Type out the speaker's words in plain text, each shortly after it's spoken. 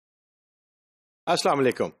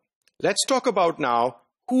Assalamu alaikum. Let's talk about now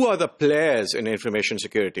who are the players in information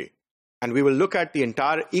security. And we will look at the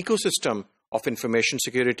entire ecosystem of information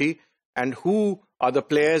security and who are the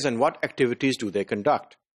players and what activities do they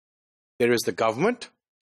conduct. There is the government,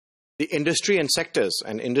 the industry and sectors,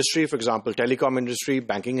 and industry, for example, telecom industry,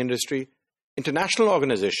 banking industry, international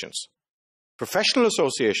organizations, professional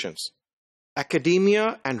associations,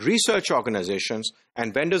 academia and research organizations,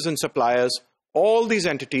 and vendors and suppliers. All these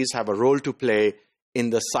entities have a role to play in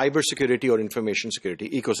the cybersecurity or information security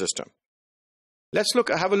ecosystem. Let's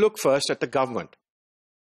have a look first at the government.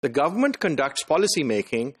 The government conducts policy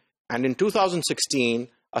making, and in 2016,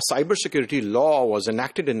 a cybersecurity law was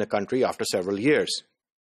enacted in the country after several years.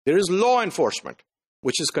 There is law enforcement,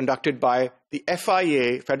 which is conducted by the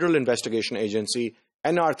FIA, Federal Investigation Agency,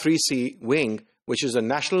 NR3C wing, which is a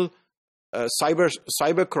national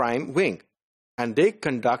cybercrime wing. And they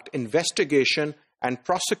conduct investigation and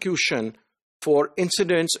prosecution for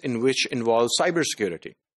incidents in which involve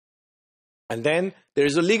cybersecurity. And then there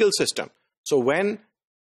is a legal system. So when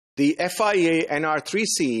the FIA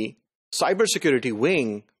NR3C cybersecurity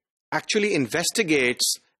wing actually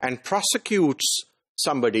investigates and prosecutes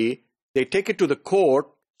somebody, they take it to the court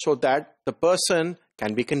so that the person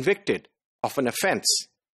can be convicted of an offense.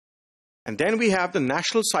 And then we have the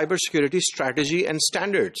National Cybersecurity Strategy and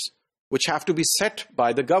Standards, which have to be set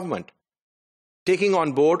by the government, taking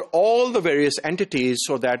on board all the various entities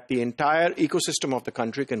so that the entire ecosystem of the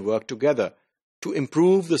country can work together to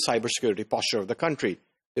improve the cybersecurity posture of the country.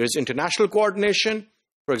 There is international coordination,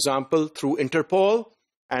 for example, through Interpol,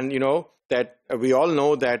 and that we all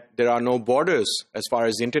know that there are no borders as far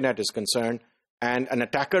as the internet is concerned, and an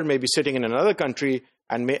attacker may be sitting in another country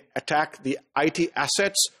and may attack the IT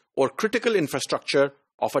assets or critical infrastructure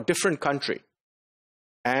of a different country.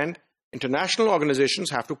 And international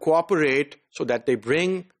organizations have to cooperate so that they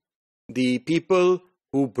bring the people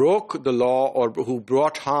who broke the law or who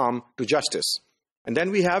brought harm to justice. And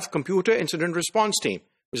then we have Computer Incident Response Team,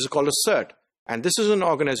 which is called a CERT. And this is an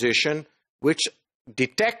organization which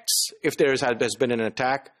detects if there has been an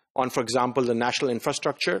attack on, for example, the national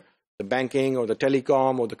infrastructure, the banking or the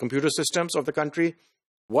telecom or the computer systems of the country.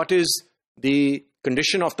 What is the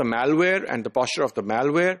condition of the malware and the posture of the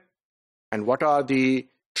malware? And what are the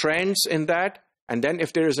trends in that? And then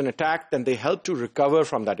if there is an attack, then they help to recover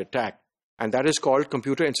from that attack. And that is called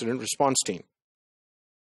Computer Incident Response Team.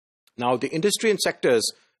 Now, the industry and sectors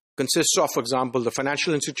consists of, for example, the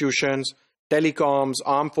financial institutions, telecoms,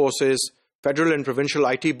 armed forces, federal and provincial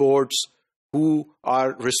IT boards, who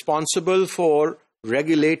are responsible for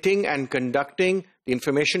regulating and conducting the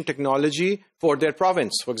information technology for their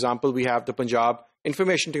province. For example, we have the Punjab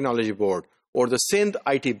Information Technology Board or the Sindh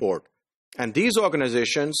IT Board. And these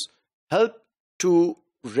organizations help to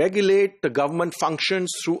regulate the government functions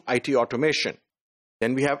through IT automation.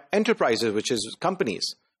 Then we have enterprises, which is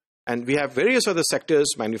companies. And we have various other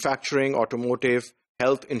sectors: manufacturing, automotive,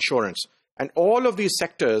 health, insurance. And all of these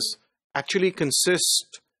sectors actually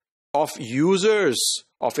consist of users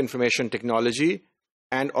of information technology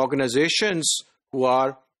and organizations who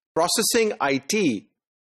are processing IT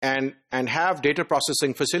and have data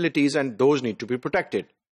processing facilities, and those need to be protected.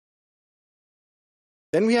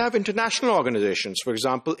 Then we have international organizations, for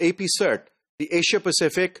example, APCERT, the Asia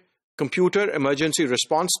Pacific Computer Emergency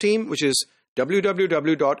Response Team, which is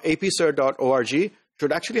www.apcert.org.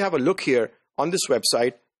 Should actually have a look here on this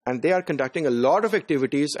website, and they are conducting a lot of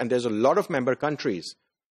activities, and there's a lot of member countries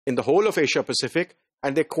in the whole of Asia Pacific,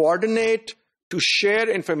 and they coordinate to share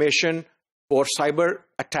information for cyber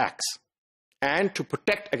attacks and to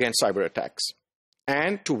protect against cyber attacks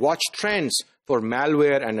and to watch trends for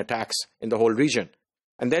malware and attacks in the whole region.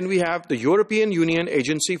 And then we have the European Union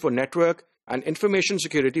Agency for Network and Information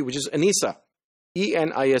Security, which is ENISA,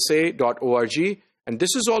 ENISA.org. And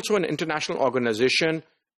this is also an international organization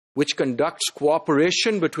which conducts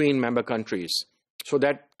cooperation between member countries so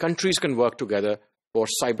that countries can work together for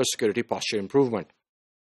cybersecurity posture improvement.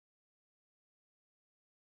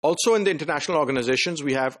 Also in the international organizations,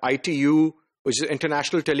 we have ITU, which is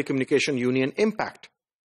International Telecommunication Union Impact.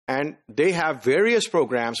 And they have various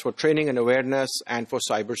programs for training and awareness and for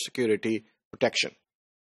cybersecurity protection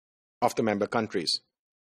of the member countries.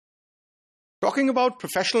 Talking about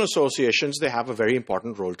professional associations, they have a very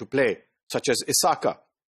important role to play, such as ISACA.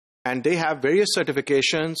 And they have various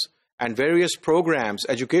certifications and various programs,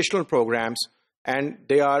 educational programs, and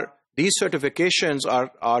these certifications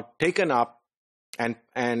are taken up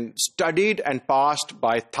and studied and passed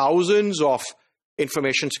by thousands of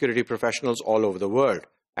information security professionals all over the world.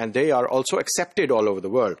 And they are also accepted all over the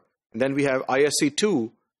world. And then we have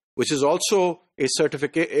ISC2, which is also a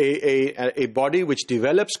certificate, a body which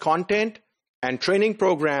develops content and training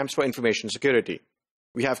programs for information security.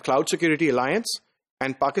 We have Cloud Security Alliance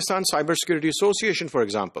and Pakistan Cybersecurity Association, for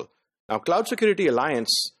example. Now, Cloud Security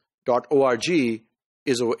Alliance.org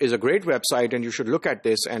is a great website, and you should look at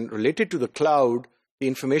this. And related to the cloud, the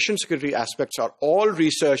information security aspects are all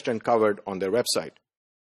researched and covered on their website.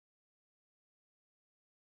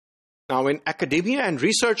 Now, in academia and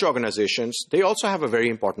research organizations, they also have a very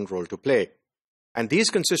important role to play. And these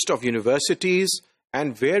consist of universities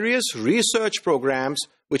and various research programs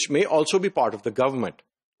which may also be part of the government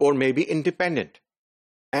or may be independent.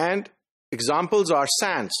 And examples are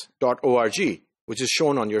SANS.org, which is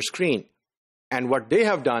shown on your screen. And what they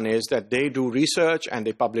have done is that they do research and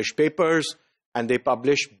they publish papers and they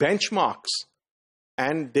publish benchmarks.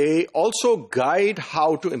 And they also guide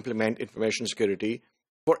how to implement information security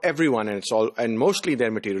for everyone. And mostly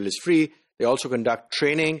their material is free. They also conduct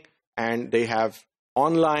training, and they have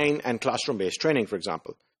online and classroom-based training, for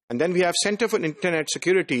example. And then we have Center for Internet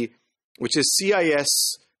Security, which is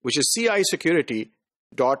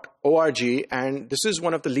CISecurity.org. And this is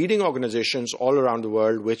one of the leading organizations all around the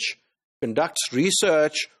world which conducts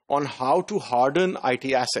research on how to harden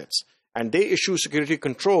IT assets. And they issue security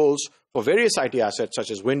controls for various IT assets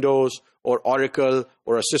such as Windows or Oracle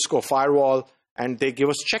or a Cisco firewall. And they give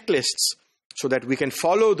us checklists so that we can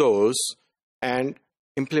follow those and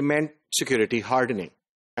implement security hardening.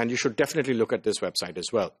 And you should definitely look at this website as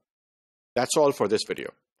well. That's all for this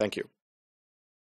video. Thank you.